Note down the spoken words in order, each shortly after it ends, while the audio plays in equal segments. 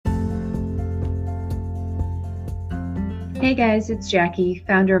Hey guys, it's Jackie,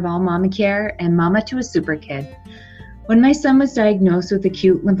 founder of All Mama Care and mama to a super kid. When my son was diagnosed with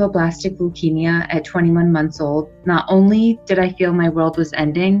acute lymphoblastic leukemia at 21 months old, not only did I feel my world was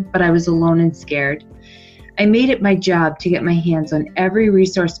ending, but I was alone and scared. I made it my job to get my hands on every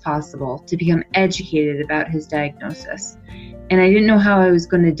resource possible to become educated about his diagnosis. And I didn't know how I was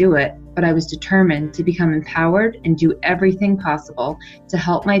going to do it, but I was determined to become empowered and do everything possible to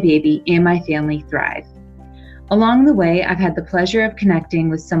help my baby and my family thrive. Along the way, I've had the pleasure of connecting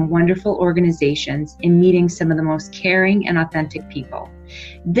with some wonderful organizations and meeting some of the most caring and authentic people.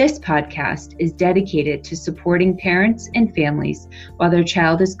 This podcast is dedicated to supporting parents and families while their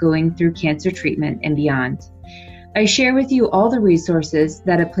child is going through cancer treatment and beyond. I share with you all the resources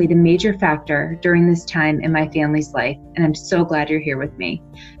that have played a major factor during this time in my family's life, and I'm so glad you're here with me.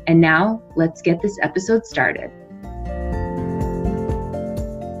 And now, let's get this episode started.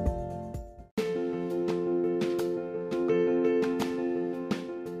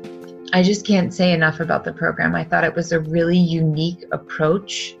 I just can't say enough about the program. I thought it was a really unique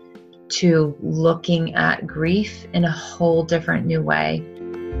approach to looking at grief in a whole different new way.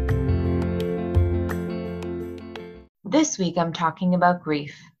 This week I'm talking about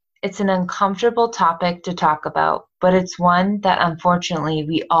grief. It's an uncomfortable topic to talk about, but it's one that unfortunately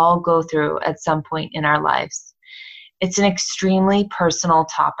we all go through at some point in our lives. It's an extremely personal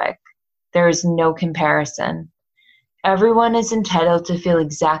topic. There is no comparison. Everyone is entitled to feel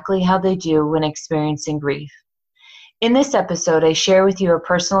exactly how they do when experiencing grief. In this episode, I share with you a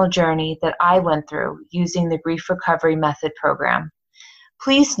personal journey that I went through using the Grief Recovery Method program.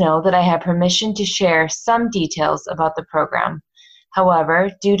 Please know that I have permission to share some details about the program.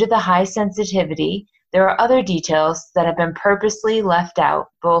 However, due to the high sensitivity, there are other details that have been purposely left out,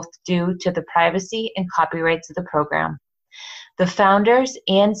 both due to the privacy and copyrights of the program. The founders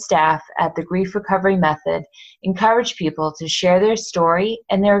and staff at the Grief Recovery Method encourage people to share their story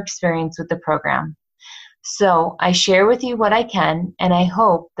and their experience with the program. So I share with you what I can, and I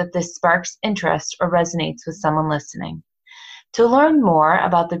hope that this sparks interest or resonates with someone listening. To learn more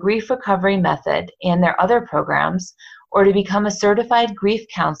about the Grief Recovery Method and their other programs, or to become a certified grief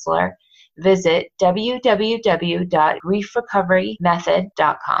counselor, visit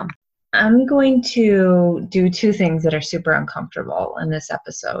www.griefrecoverymethod.com. I'm going to do two things that are super uncomfortable in this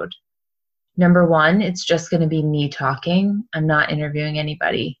episode. Number one, it's just going to be me talking. I'm not interviewing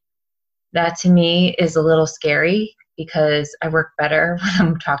anybody. That to me is a little scary because I work better when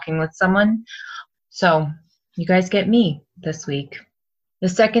I'm talking with someone. So you guys get me this week. The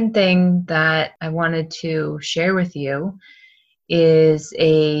second thing that I wanted to share with you is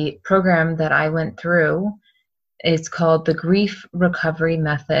a program that I went through. It's called the Grief Recovery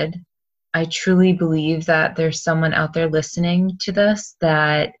Method. I truly believe that there's someone out there listening to this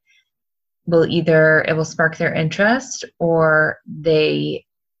that it will spark their interest, or they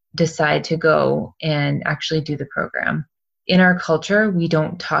decide to go and actually do the program. In our culture, we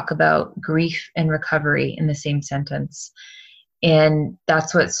don't talk about grief and recovery in the same sentence. And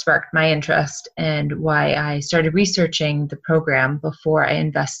that's what sparked my interest and why I started researching the program before I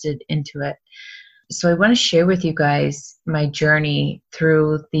invested into it. So I want to share with you guys my journey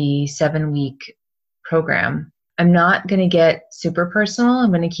through the 7-week program. I'm not going to get super personal. I'm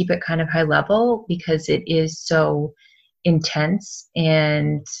going to keep it kind of high level because it is so intense,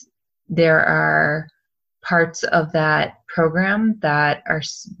 and there are parts of that program that are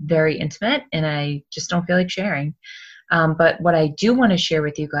very intimate and I just don't feel like sharing. But what I do want to share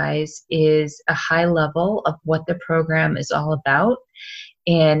with you guys is a high level of what the program is all about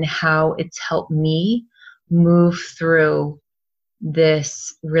and how it's helped me move through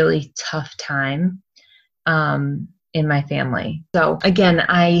this really tough time in my family. So again,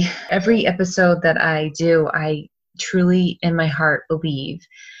 every episode that I do, I truly in my heart believe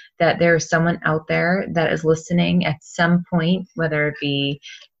that there is someone out there that is listening at some point, whether it be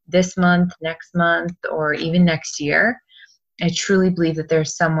this month, next month, or even next year. I truly believe that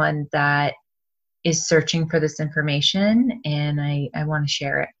there's someone that is searching for this information, and I want to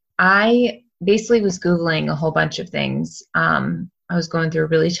share it. I basically was Googling a whole bunch of things. I was going through a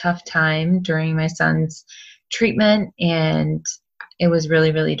really tough time during my son's treatment, and it was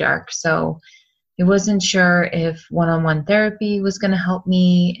really, really dark. So I wasn't sure if one-on-one therapy was going to help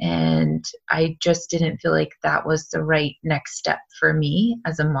me, and I just didn't feel like that was the right next step for me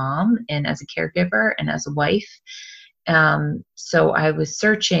as a mom and as a caregiver and as a wife. So I was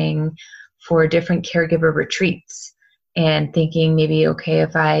searching for different caregiver retreats and thinking maybe, okay,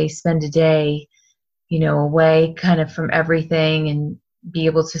 if I spend a day, away kind of from everything and be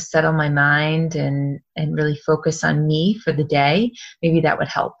able to settle my mind and really focus on me for the day, maybe that would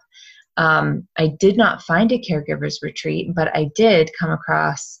help. I did not find a caregiver's retreat, but I did come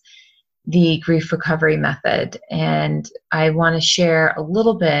across the grief recovery method. And I want to share a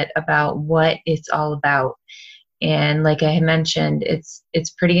little bit about what it's all about. And like I had mentioned, it's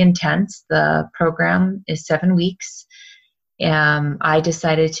pretty intense. The program is 7 weeks. I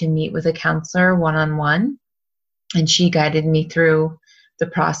decided to meet with a counselor one-on-one, and she guided me through the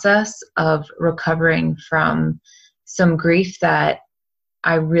process of recovering from some grief that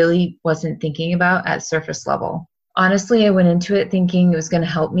I really wasn't thinking about at surface level. Honestly, I went into it thinking it was going to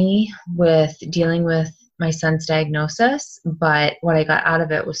help me with dealing with my son's diagnosis, but what I got out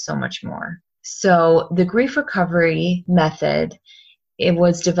of it was so much more. So the grief recovery method, it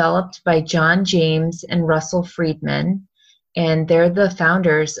was developed by John James and Russell Friedman, and they're the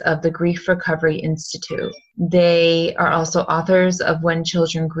founders of the Grief Recovery Institute. They are also authors of When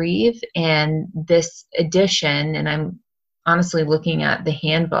Children Grieve, and this edition, and I'm honestly looking at the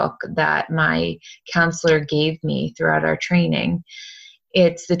handbook that my counselor gave me throughout our training.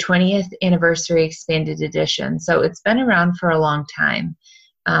 It's the 20th anniversary expanded edition. So it's been around for a long time.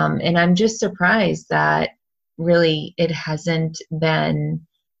 And I'm just surprised that really it hasn't been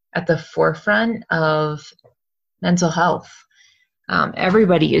at the forefront of mental health.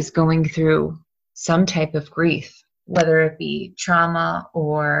 Everybody is going through some type of grief, whether it be trauma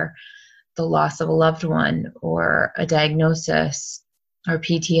or the loss of a loved one or a diagnosis or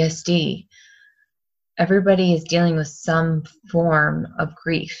PTSD. Everybody is dealing with some form of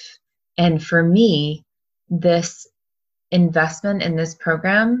grief. And for me, this investment in this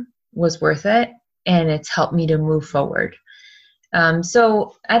program was worth it, and it's helped me to move forward.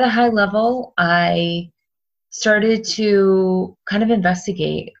 So at a high level, I started to kind of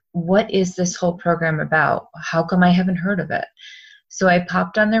investigate, what is this whole program about? How come I haven't heard of it? So I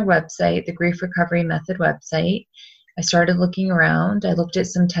popped on their website, the Grief Recovery Method website. I started looking around. I looked at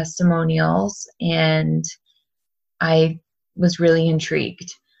some testimonials, and I was really intrigued.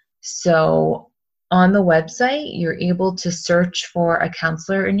 So on the website, you're able to search for a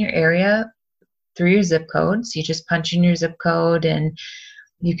counselor in your area through your zip code. So you just punch in your zip code, and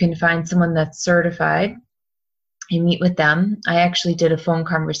you can find someone that's certified. You meet with them. I actually did a phone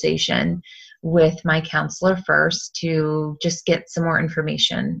conversation with my counselor first to just get some more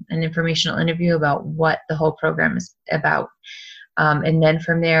information, an informational interview about what the whole program is about. And then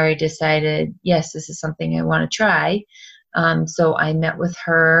from there, I decided, yes, this is something I want to try. So I met with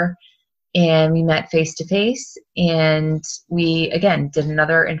her, and we met face to face, and we, again, did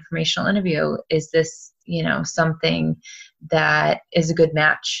another informational interview. Is this, something that is a good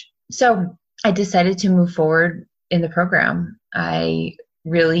match? So I decided to move forward in the program. I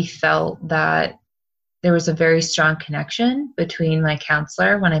really felt that there was a very strong connection between my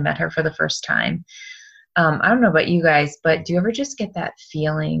counselor when I met her for the first time. I don't know about you guys, but do you ever just get that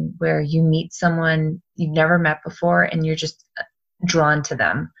feeling where you meet someone you've never met before and you're just drawn to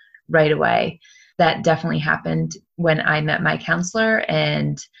them right away? That definitely happened when I met my counselor,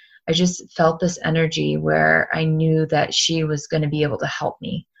 and I just felt this energy where I knew that she was going to be able to help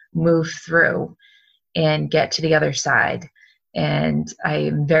me move through and get to the other side. And I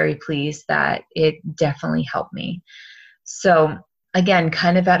am very pleased that it definitely helped me. So again,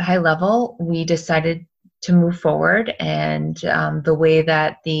 kind of at high level, we decided to move forward. And the way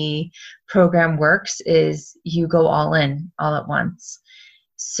that the program works is you go all in all at once.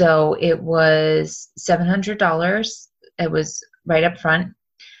 So it was $700. It was right up front.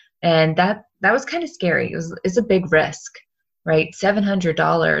 And that was kind of scary. It's a big risk, right?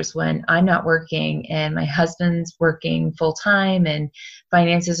 $700 when I'm not working and my husband's working full time and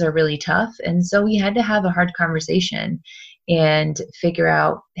finances are really tough. And so we had to have a hard conversation and figure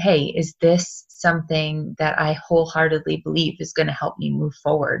out, hey, is this something that I wholeheartedly believe is going to help me move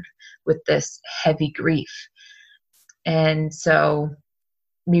forward with this heavy grief? And so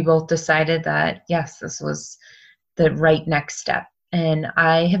we both decided that, yes, this was the right next step. And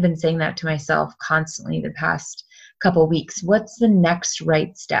I have been saying that to myself constantly the past couple weeks. What's the next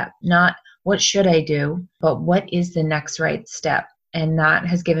right step? Not what should I do, but what is the next right step? And that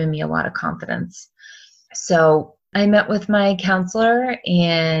has given me a lot of confidence. So I met with my counselor,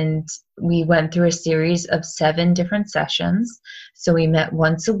 and we went through a series of 7 different sessions. So we met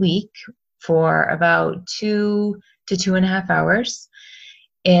once a week for about 2 to 2.5 hours.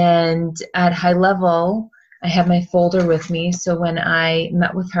 And at high level, I have my folder with me. So when I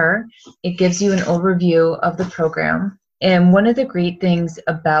met with her, it gives you an overview of the program. And one of the great things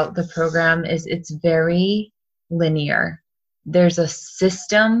about the program is it's very linear. There's a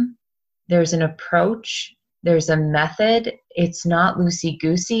system, there's an approach, there's a method. It's not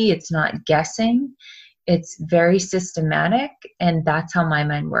loosey-goosey, it's not guessing. It's very systematic, and that's how my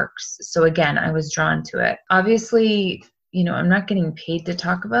mind works. So again, I was drawn to it. Obviously, I'm not getting paid to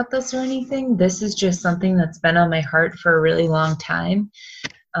talk about this or anything. This is just something that's been on my heart for a really long time,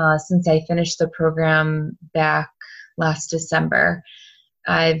 since I finished the program back last December.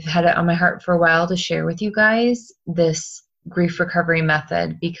 I've had it on my heart for a while to share with you guys this grief recovery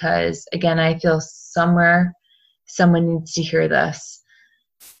method, because again, I feel somewhere someone needs to hear this.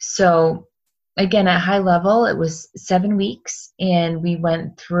 So again, at high level, it was 7 weeks, and we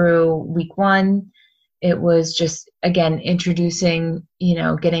went through week 1. It was just, again, introducing,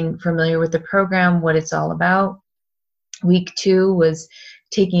 getting familiar with the program, what it's all about. Week 2 was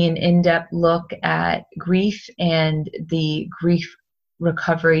taking an in-depth look at grief and the grief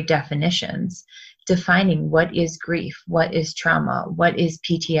recovery definitions, defining what is grief, what is trauma, what is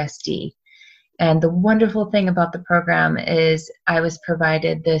PTSD. And the wonderful thing about the program is I was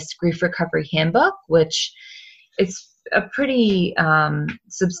provided this grief recovery handbook, which it's a pretty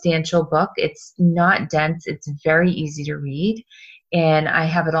substantial book. It's not dense. It's very easy to read. And I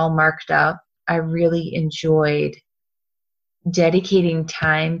have it all marked up. I really enjoyed dedicating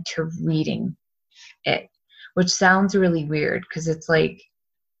time to reading it, which sounds really weird because it's like,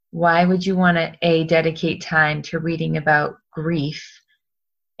 why would you want to dedicate time to reading about grief,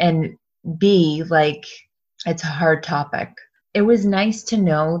 and B, like, it's a hard topic. It was nice to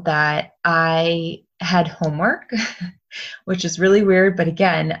know that I had homework, which is really weird. But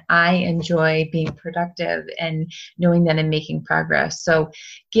again, I enjoy being productive and knowing that I'm making progress. So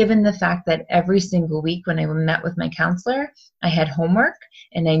given the fact that every single week when I met with my counselor, I had homework,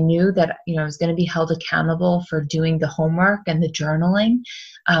 and I knew that, I was going to be held accountable for doing the homework, and the journaling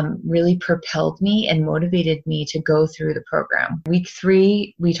really propelled me and motivated me to go through the program. Week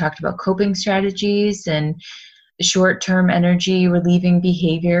 3, we talked about coping strategies and short-term energy relieving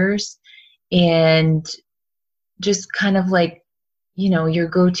behaviors, and just kind of like, your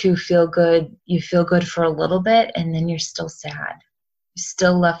go-to feel good. You feel good for a little bit, and then you're still sad. You're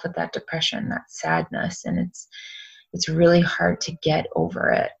still left with that depression, that sadness, and it's really hard to get over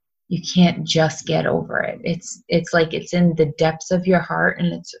it. You can't just get over it. It's like it's in the depths of your heart,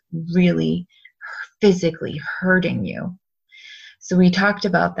 and it's really physically hurting you. So we talked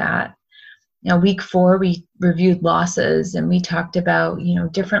about that. Now, week 4, we reviewed losses, and we talked about,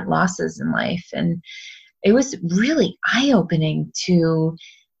 different losses in life. And it was really eye-opening to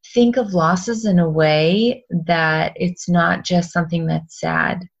think of losses in a way that it's not just something that's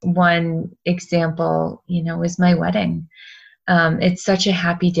sad. One example, is my wedding. It's such a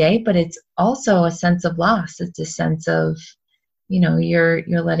happy day, but it's also a sense of loss. It's a sense of, you're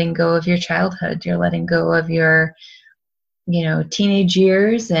letting go of your childhood. You're letting go of your, teenage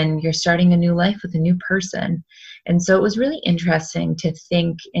years, and you're starting a new life with a new person. And so it was really interesting to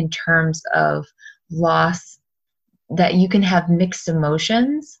think in terms of loss, that you can have mixed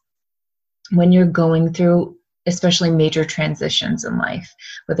emotions when you're going through especially major transitions in life,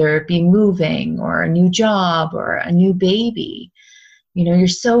 whether it be moving or a new job or a new baby. You're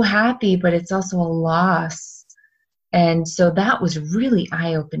so happy, but it's also a loss. And so that was really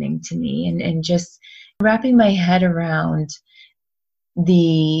eye-opening to me, and just wrapping my head around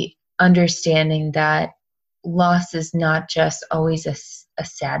the understanding that loss is not just always a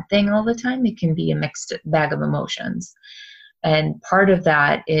sad thing all the time. It can be a mixed bag of emotions. And part of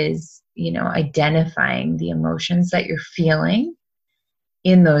that is, identifying the emotions that you're feeling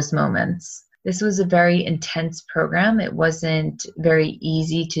in those moments. This was a very intense program. It wasn't very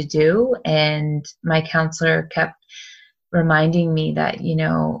easy to do. And my counselor kept reminding me that,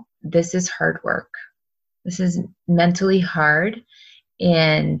 this is hard work. This is mentally hard,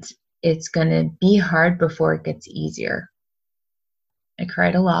 and it's going to be hard before it gets easier. I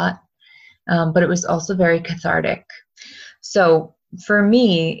cried a lot, but it was also very cathartic. So for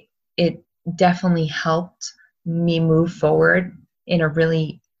me, it definitely helped me move forward in a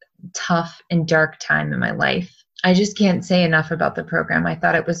really tough and dark time in my life. I just can't say enough about the program. I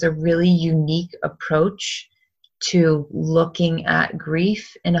thought it was a really unique approach to looking at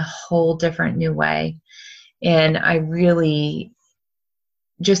grief in a whole different new way. And I really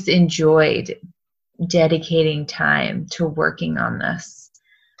just enjoyed dedicating time to working on this.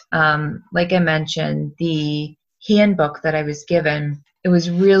 Like I mentioned, the handbook that I was given, it was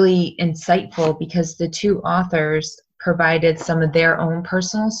really insightful because the 2 authors provided some of their own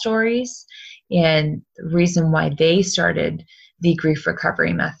personal stories and the reason why they started the grief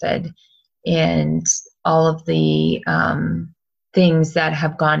recovery method, and all of the things that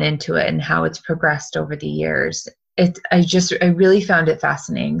have gone into it and how it's progressed over the years. I really found it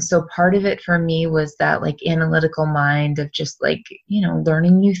fascinating. So part of it for me was that like analytical mind of just like,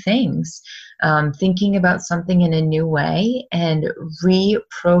 learning new things, thinking about something in a new way and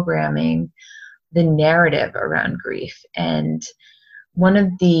reprogramming the narrative around grief. And one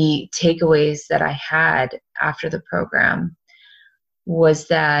of the takeaways that I had after the program was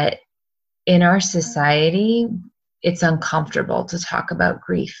that in our society, it's uncomfortable to talk about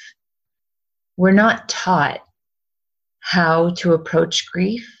grief. We're not taught how to approach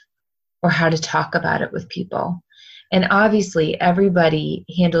grief or how to talk about it with people. And obviously everybody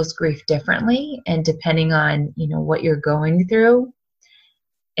handles grief differently, and depending on, what you're going through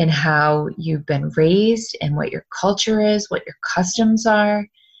and how you've been raised and what your culture is, what your customs are,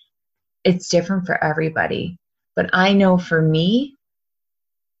 it's different for everybody. But I know for me,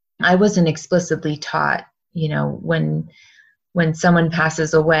 I wasn't explicitly taught, when someone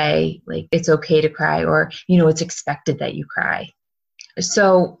passes away, like it's okay to cry, or, it's expected that you cry.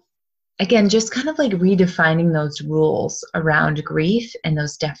 So again, just kind of like redefining those rules around grief and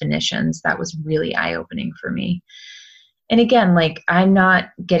those definitions, that was really eye-opening for me. And again, like I'm not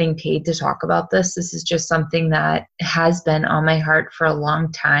getting paid to talk about this. This is just something that has been on my heart for a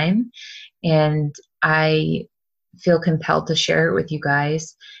long time. And I feel compelled to share it with you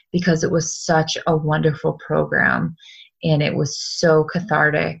guys because it was such a wonderful program. And it was so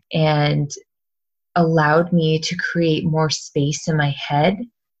cathartic and allowed me to create more space in my head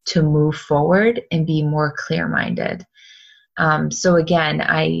to move forward and be more clear-minded. So again,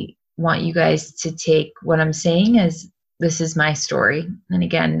 I want you guys to take what I'm saying as this is my story. And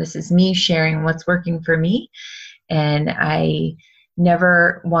again, this is me sharing what's working for me. And I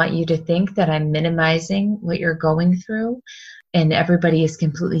never want you to think that I'm minimizing what you're going through. And everybody is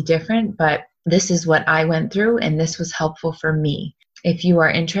completely different, but this is what I went through, and this was helpful for me. If you are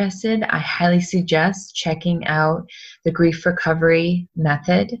interested, I highly suggest checking out the Grief Recovery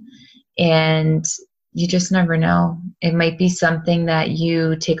Method. And you just never know. It might be something that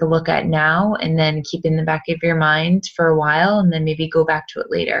you take a look at now and then keep in the back of your mind for a while and then maybe go back to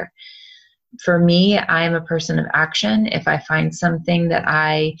it later. For me, I am a person of action. If I find something that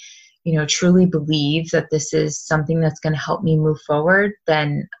I truly believe that this is something that's going to help me move forward,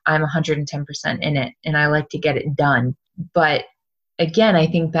 then I'm 110% in it, and I like to get it done. But again, I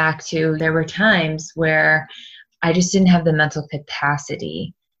think back to there were times where I just didn't have the mental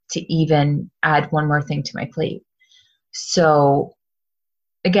capacity to even add one more thing to my plate. So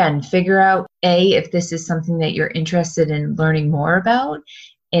again, figure out A, if this is something that you're interested in learning more about,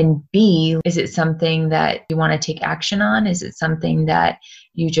 and B, is it something that you want to take action on? Is it something that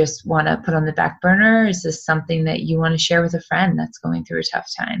you just want to put on the back burner? Is this something that you want to share with a friend that's going through a tough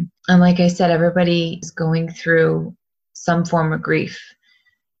time? And like I said, everybody is going through some form of grief.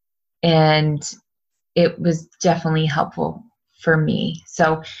 And it was definitely helpful for me.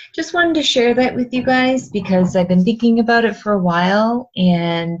 So just wanted to share that with you guys because I've been thinking about it for a while,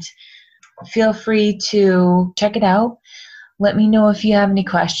 and feel free to check it out. Let me know if you have any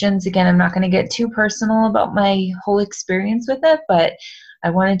questions. Again, I'm not going to get too personal about my whole experience with it, but I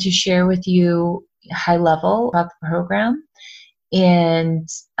wanted to share with you high level about the program, and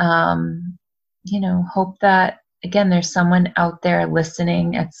hope that, again, there's someone out there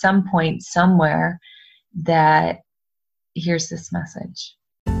listening at some point somewhere that hears this message.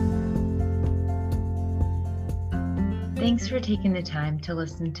 Thanks for taking the time to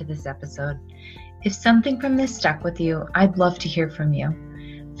listen to this episode. If something from this stuck with you, I'd love to hear from you.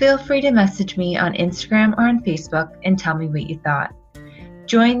 Feel free to message me on Instagram or on Facebook and tell me what you thought.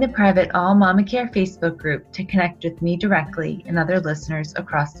 Join the private All Mama Care Facebook group to connect with me directly and other listeners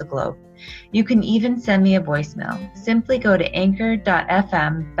across the globe. You can even send me a voicemail. Simply go to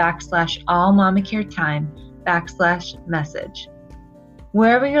anchor.fm/allmamacaretime/message.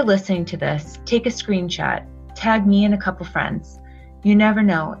 Wherever you're listening to this, take a screenshot, tag me and a couple friends. You never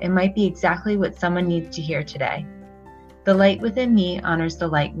know, it might be exactly what someone needs to hear today. The light within me honors the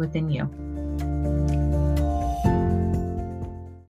light within you.